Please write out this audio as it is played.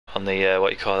on the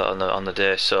what you call it on the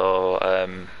day. So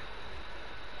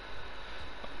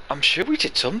I'm sure we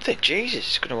did something. Jesus,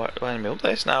 it's going to wind me up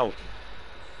this now.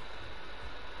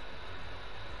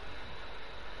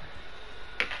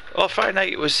 Oh, Friday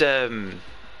night it was. I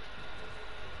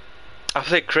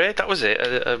played Craig. That was it.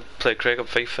 I played Craig on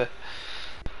FIFA.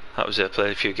 That was it. I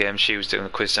played a few games. She was doing the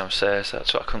quiz downstairs.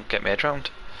 That's what I couldn't get my head around.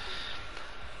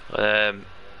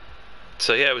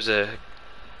 So yeah, it was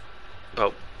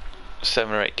about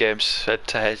 7 or 8 games head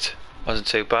to head. Wasn't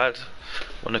too bad.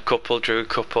 Won a couple, drew a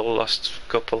couple, lost a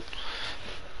couple.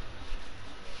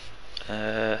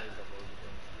 And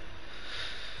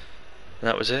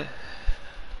that was it.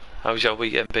 How's your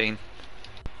weekend been?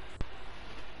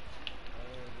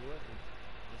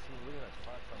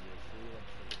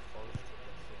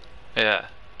 Yeah.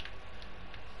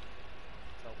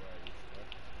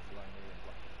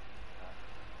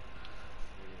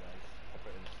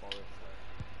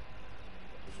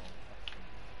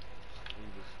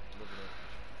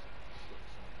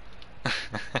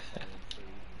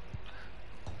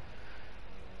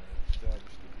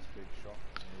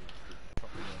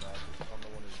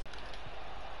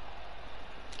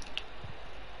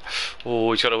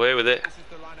 Oh, he's got away with it. This is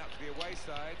the lineup for the away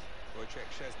side. Wojciech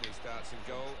Szczesny starts in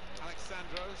goal.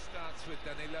 Alexandro starts with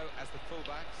Danilo as the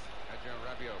fullbacks. Adrian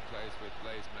Rabiot plays with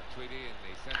Blaise Matuidi in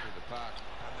the centre of the park.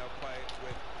 And they'll play it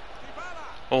with Dybala.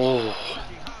 Oh.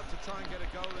 Hard to try and get a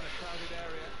goal in a crowded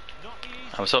area.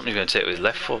 I was hoping he was going to take it with his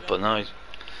left foot, but no, he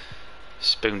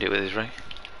spooned it with his right.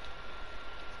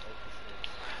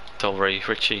 Told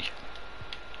Richie.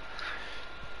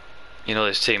 You know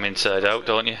this team inside out,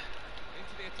 don't you?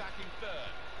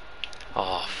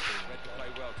 Oh.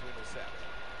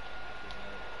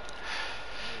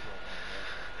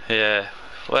 Yeah,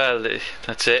 well,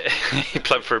 that's it. He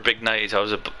played for a big night. I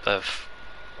was I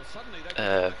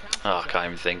can't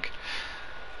even think.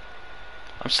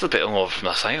 I'm still a bit hungover from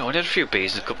last night. I only had a few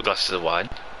beers and a couple of glasses of wine.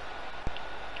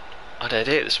 I had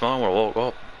it this morning when I woke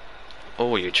up.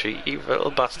 Oh, you cheeky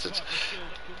little bastard.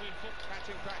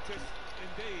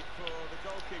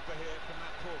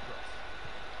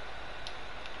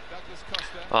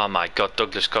 Oh my God,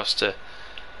 Douglas Costa.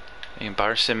 You're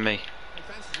embarrassing me.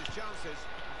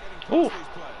 Oh.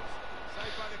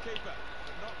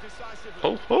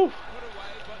 Oh, oh.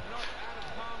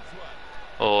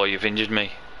 Oh, you've injured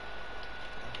me.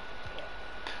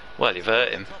 Well, you've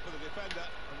hurt him.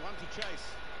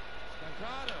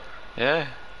 Yeah.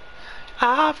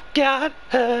 I've got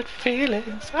hurt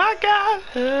feelings. I got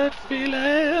hurt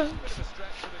feelings.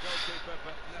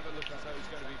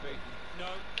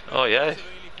 Oh yeah.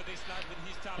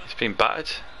 He's been battered.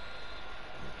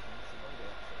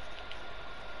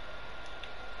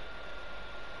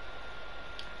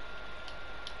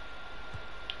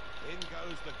 In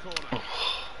goes the corner. All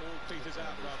peters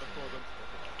out rather for them.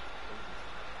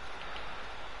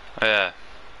 Yeah.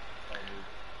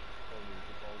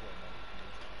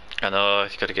 I know,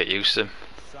 you've got to get used to them.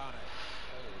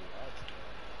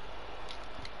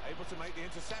 Able to make the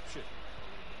interception.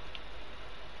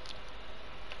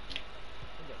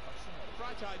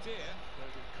 Right idea.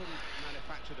 Couldn't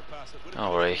manufacture the pass that would have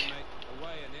away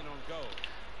and in on goal.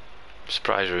 I'm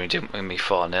surprised we didn't win me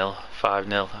 4-0,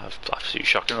 5-0. Absolutely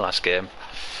shocking the last game.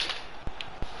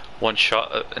 One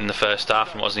shot in the first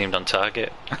half and wasn't even on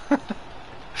target.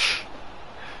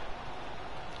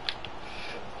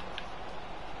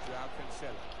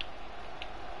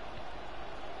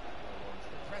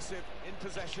 Impressive in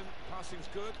possession, passing's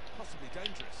good, possibly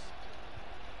dangerous.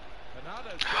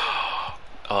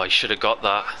 Oh, he should have got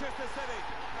that.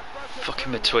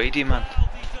 Fucking Matuidi, man.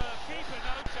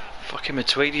 Fucking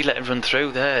Matuidi let him run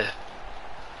through there.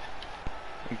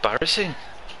 Embarrassing.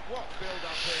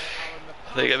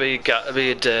 I think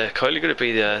Coyle going to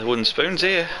be the wooden spoons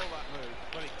here.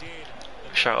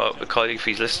 Shout out to Coyle if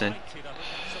he's listening.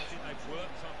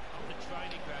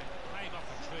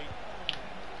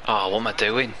 Oh, what am I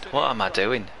doing? What am I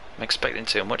doing? I'm expecting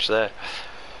too much there.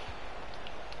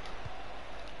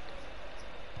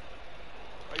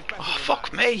 Oh,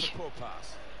 fuck me!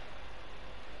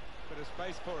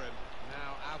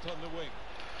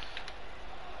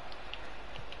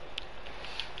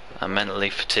 I'm mentally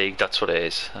fatigued, that's what it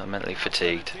is. I'm mentally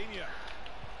fatigued.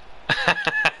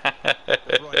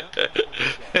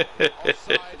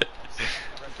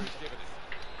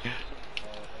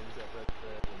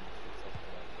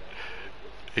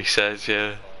 He says,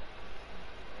 yeah.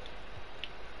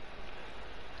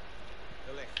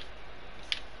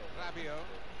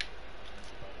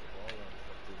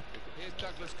 Here's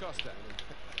Douglas Costa.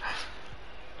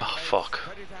 Oh, fuck.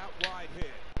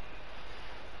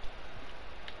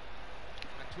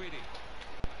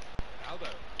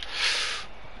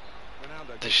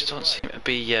 They just don't seem to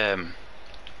be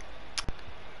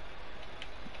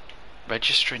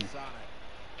registering.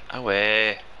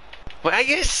 Away. Well,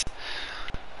 yes!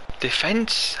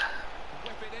 Defence!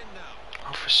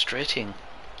 How frustrating.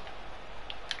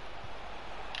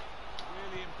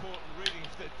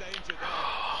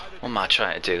 What am I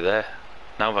trying to do there?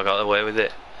 Now have I got away with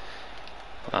it?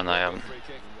 And I haven't.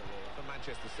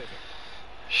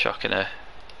 Shocking her.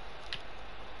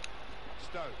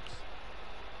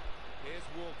 Here's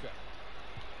Walker.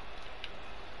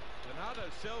 Bernardo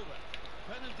Silva.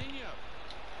 Fernandinho.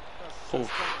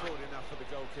 Oof. Straightforward enough for the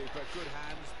goalkeeper. Good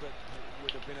hands, but it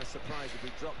would have been a surprise if he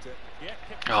dropped it.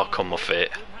 Oh, come off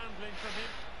it. Good handling from him.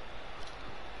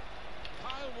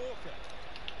 Kyle Walker.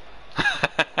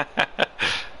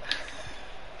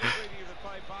 Reading of the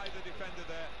play by the defender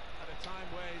there at a time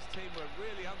where his team were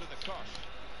really under the cosh.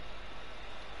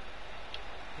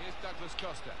 Here's Douglas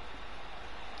Costa.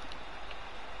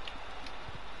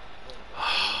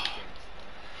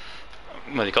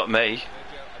 Well, he got me.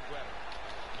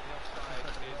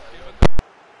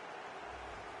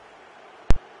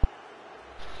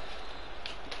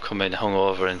 Come in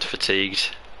hungover and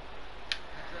fatigued.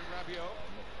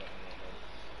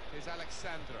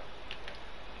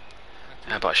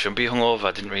 Yeah, but I shouldn't be hungover.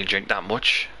 I didn't really drink that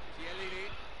much.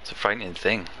 It's a frightening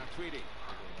thing.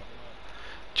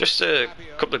 Just a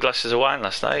couple of glasses of wine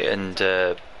last night and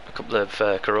a couple of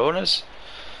Coronas.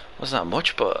 Wasn't that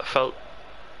much, but I felt...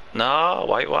 No,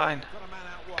 white wine.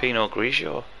 Pinot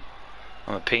Grigio.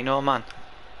 I'm a Pinot man.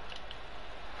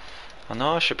 I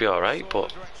know I should be alright,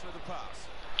 but...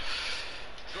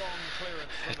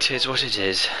 It is what it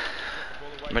is.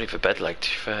 I'm ready for bed, like, to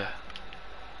be fair.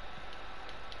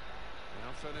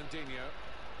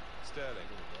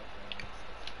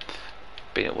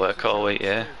 Been at work all week,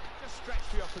 yeah.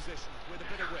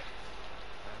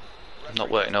 I'm not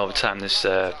working overtime this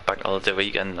bank holiday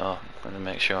weekend, though. I'm going to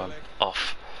make sure I'm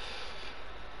off.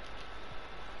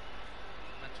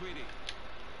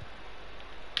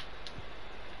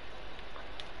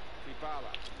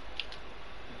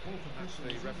 That's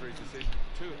the referee's decision.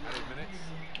 2 added minutes.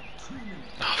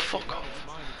 Oh, fuck off.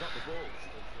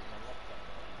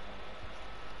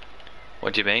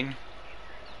 What do you mean?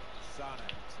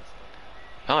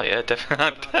 Oh yeah,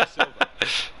 definitely.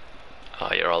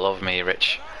 Oh, you're all over me,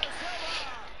 Rich.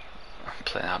 I'm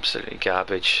playing absolutely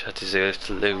garbage. I deserve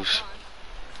to lose.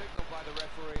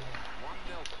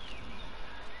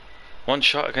 One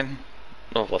shot again.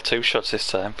 Oh, well, 2 shots this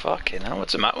time. Fucking hell,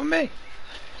 what's the matter with me?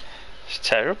 It's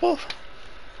terrible.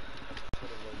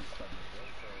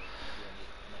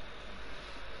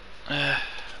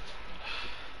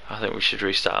 I think we should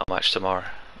restart our match tomorrow.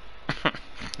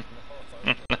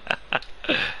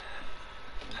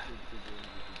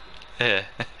 Yeah.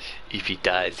 If he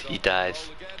dies, he dies.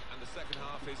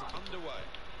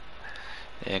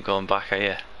 You ain't going back, are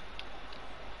you?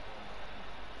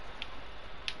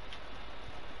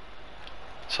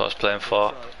 That's what I was playing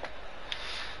for.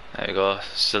 There we go.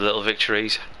 It's the little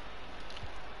victories.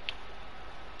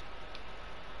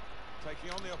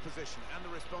 Taking on the opposition and the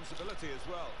responsibility as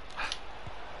well.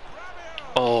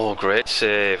 Oh, great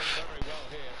save.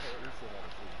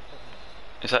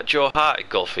 Is that Joe Hart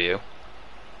goal for you?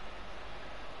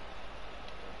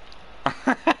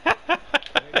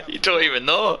 You don't even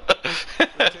know.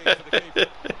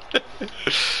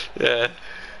 Yeah.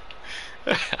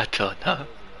 I don't know.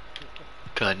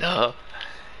 Don't know.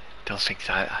 Don't think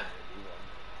that.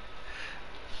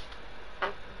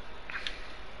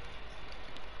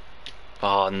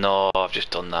 Oh no, I've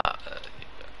just done that.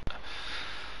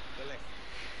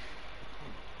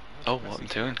 Oh, what I'm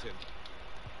doing?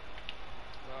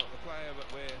 Well, the player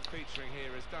that we're featuring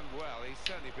here has done well. He's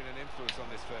certainly been an influence on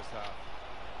this first half.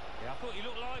 Yeah, I thought he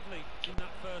looked lively in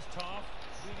that first half.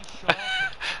 Really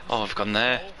sharp. Oh, I've gone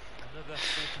there. Another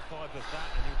 45 of that,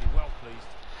 and he'll be well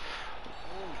pleased.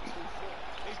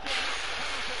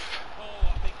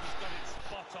 Oh, I think he's got it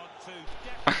spot on too.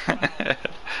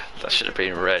 That should have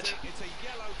been red. It's a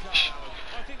yellow card.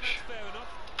 I think that's fair enough.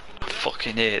 I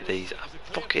fucking hate these. I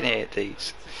fucking hate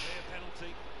these.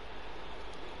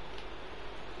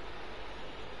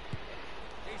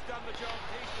 He's done the job.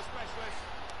 He's the specialist.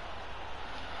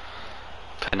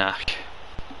 Panache.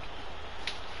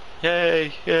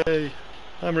 Yay, yay.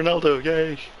 I'm Ronaldo,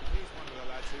 yay. He's one of the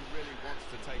lads who really wants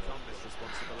to take on this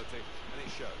responsibility, and it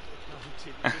shows.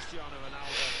 Cristiano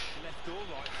Ronaldo left all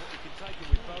right, but we can take him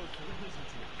with both.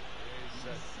 He's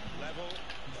level.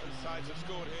 Both sides have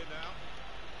scored here now.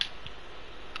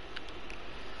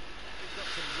 He's got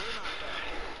some room out there.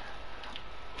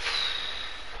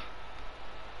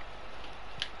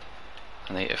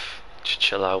 I need to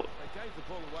chill out. They gave the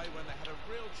ball away. away when they had a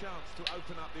real chance to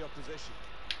open up the opposition.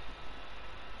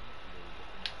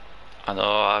 I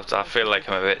know, I feel like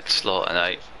I'm a bit slow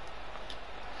tonight.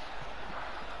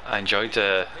 I enjoyed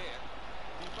it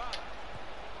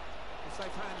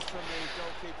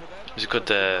was a good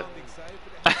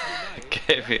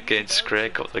game against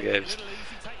Craig, a couple of games.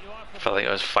 Felt like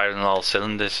I was firing on all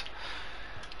cylinders.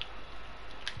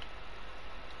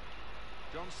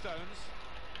 John Stones.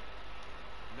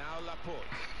 Now Laporte.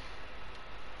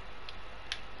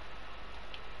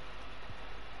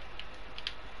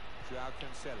 Joao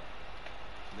Cancelo.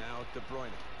 Now De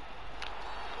Bruyne.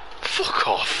 Fuck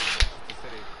off!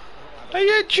 Are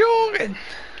you joking?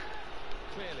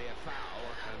 Clearly a foul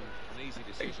and an easy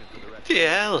decision for the referee. The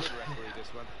hell? This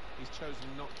one. He's chosen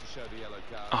not to show the yellow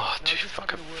card. Oh, No, dude, just fuck.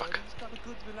 having a word. He's got a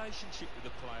good relationship with the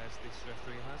players, this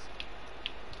referee has.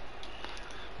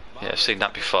 Yeah, I've seen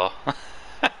that before. Got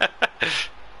to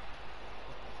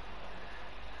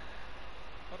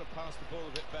pass the ball a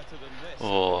bit better than this.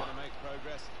 Oh. To make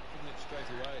progress, isn't it, straight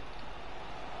away?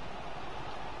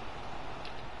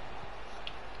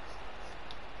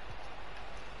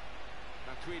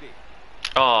 Matuidi.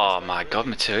 Oh my god,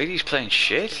 Matuidi's playing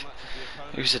shit.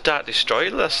 He was a Dark Destroyer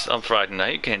last on Friday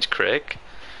night against Craig.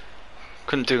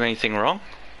 Couldn't do anything wrong.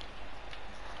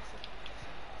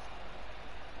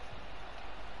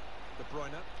 De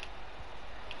Bruyne.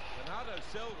 Bernardo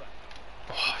Silva.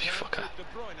 Oh, you fucker. De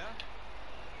Bruyne.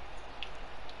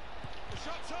 The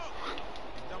shot's on.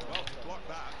 He's done well to block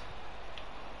that.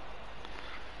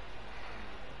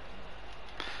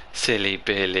 Silly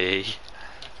Billy.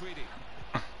 Matuidi.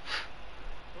 Well,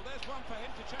 there's one for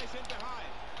him to chase in behind.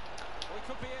 Or he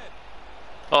could be in.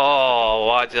 Oh,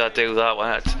 why did I do that?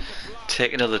 Why not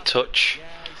take another touch?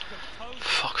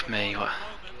 Fuck me. What?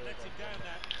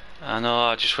 I know,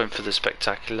 I just went for the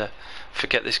spectacular.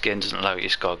 Forget this game doesn't allow you to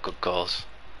score good goals.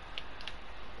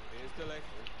 Here's De Ligt.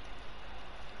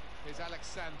 Here's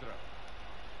Alexandro.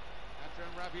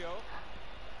 Adrian Rabiot.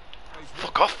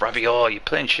 Fuck off, Rabiot, you're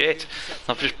playing shit.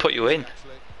 I've just put you in.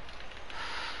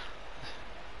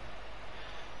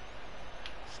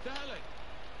 Sterling.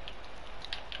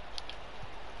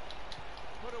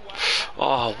 Put away.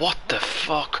 Oh, what the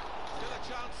fuck? Still a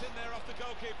chance in there off the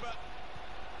goalkeeper.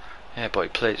 Yeah, but he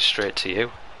played it straight to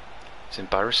you. It's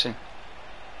embarrassing.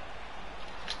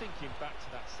 Just thinking back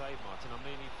to that save, Martin, I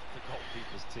mean, if the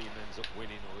goalkeeper's team ends up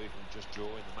winning or even just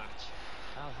drawing the match,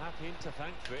 they'll have him to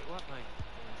thank for it, won't they?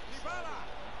 Dybala.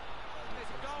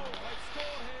 There's a goal. They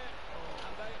score here,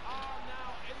 and they are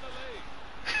now in the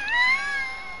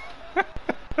lead.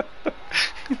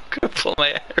 Gonna pull my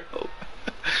hair up.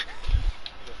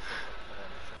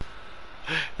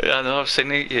 Yeah, I know, I've seen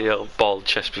your old bald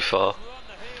chest before. We're on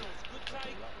the heels,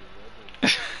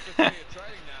 good take.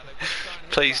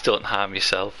 Please don't harm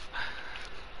yourself.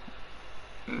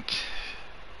 I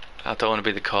don't want to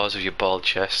be the cause of your bald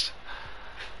chest.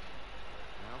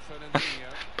 Now Fernandinho.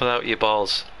 Pull out your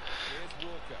balls. Here's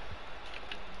Walker.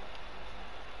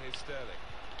 Here's Sterling.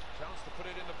 Chance to put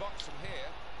it in the box from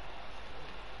here.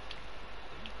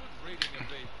 Good reading of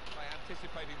the by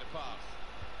anticipating the pass.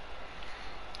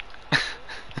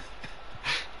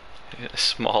 A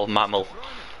small mammal.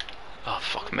 Oh,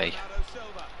 fuck me. Bernardo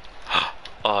Silva.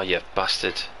 Oh, you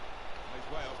bastard. He's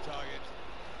way off target.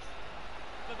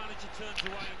 The manager turns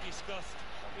away in disgust.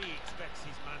 He expects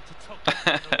his man to tuck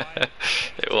that one away.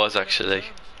 It was actually.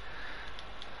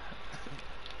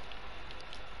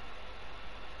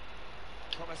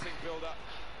 Promising build-up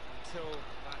until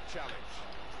that challenge.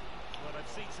 Well, they've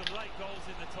seen some late goals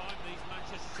in the time, these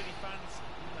Manchester City fans.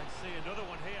 They see another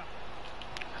one here.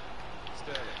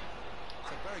 Sterling. It's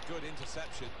a very good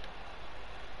interception.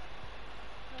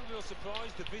 No real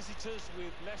surprise, the visitors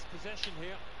with less possession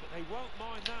here, but they won't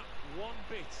mind that one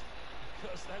bit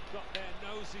because they've got their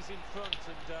noses in front,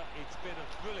 and it's been a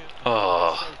brilliant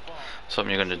Oh, so far.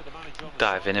 something you're going to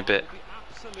dive in a bit. I'll be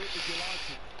absolutely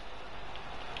delighted.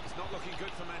 It's not looking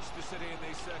good for Manchester City in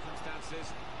these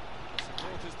circumstances. The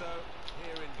supporters, though,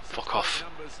 here in Fuck off.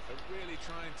 numbers are really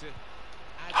trying to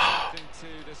add something to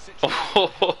the situation.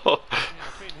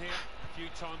 I've been here a few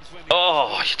times when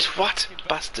Oh, you twat.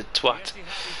 Bastard twat. Yes, he had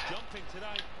his jumping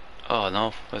today. Oh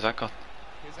no, where's that gone?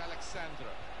 Here's Alexandro.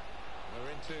 We're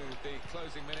into the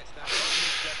closing minutes now. 5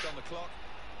 minutes left on the clock,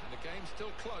 and the game's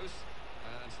still close,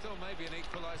 and still maybe an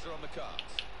equaliser on the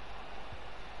cards.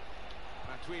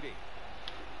 Matuidi.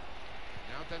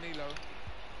 Now Danilo.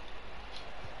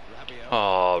 Rabiot.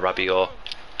 Oh, Rabiot. Well,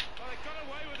 they got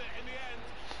away with it in the end.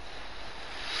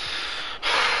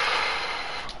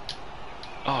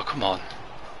 Oh, come on.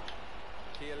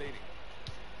 Chiellini.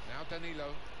 Now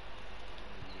Danilo.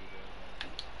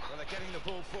 Well, they're getting the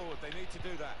ball forward. They need to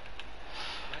do that.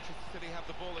 City have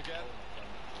the ball again.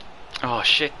 Oh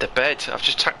shit, the bed. I've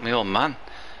just tacked my own man.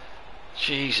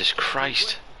 Jesus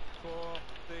Christ. For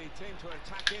the team to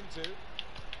attack into.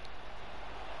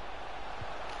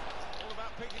 All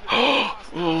about picking the ball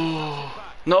fast and passing Oh,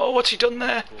 back. no, what's he done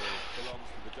there? Ball belongs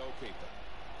to the goalkeeper.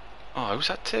 Oh, who's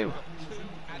that too? 2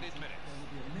 added minutes.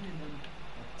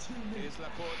 Here's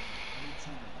Laporte.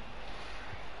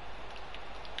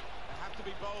 They have to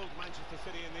be bold, Manchester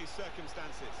City, in these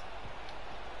circumstances.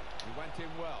 He went in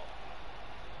well.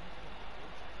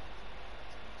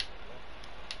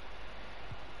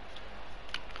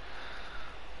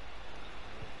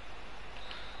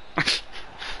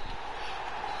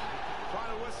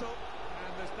 Final whistle,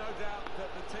 and there's no doubt that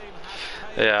the team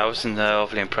has paid. Yeah, I wasn't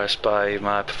overly impressed by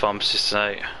my performances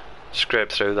tonight.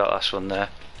 Scraped through that last one there.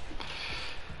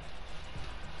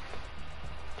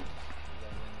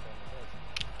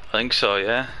 I think so,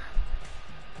 yeah.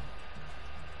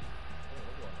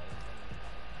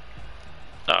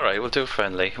 Alright, we'll do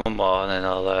friendly. One more and then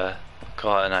I'll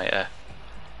call it a night there.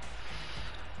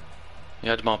 You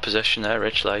had more possession there,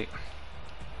 Rich, like.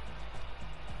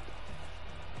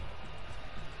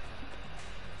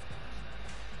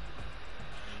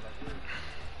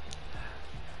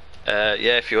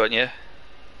 Yeah, if you want, yeah.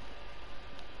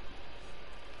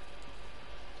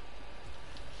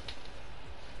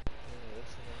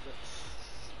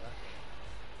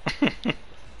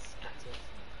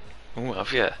 Oh,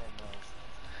 have you?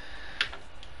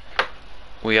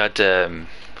 We've had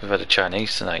a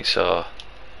Chinese tonight, so.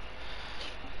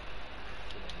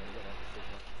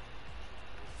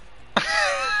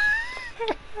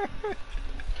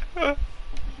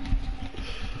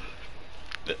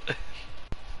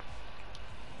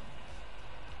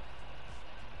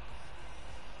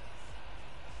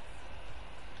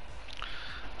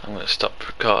 I'm gonna stop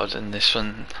recording this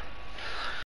one.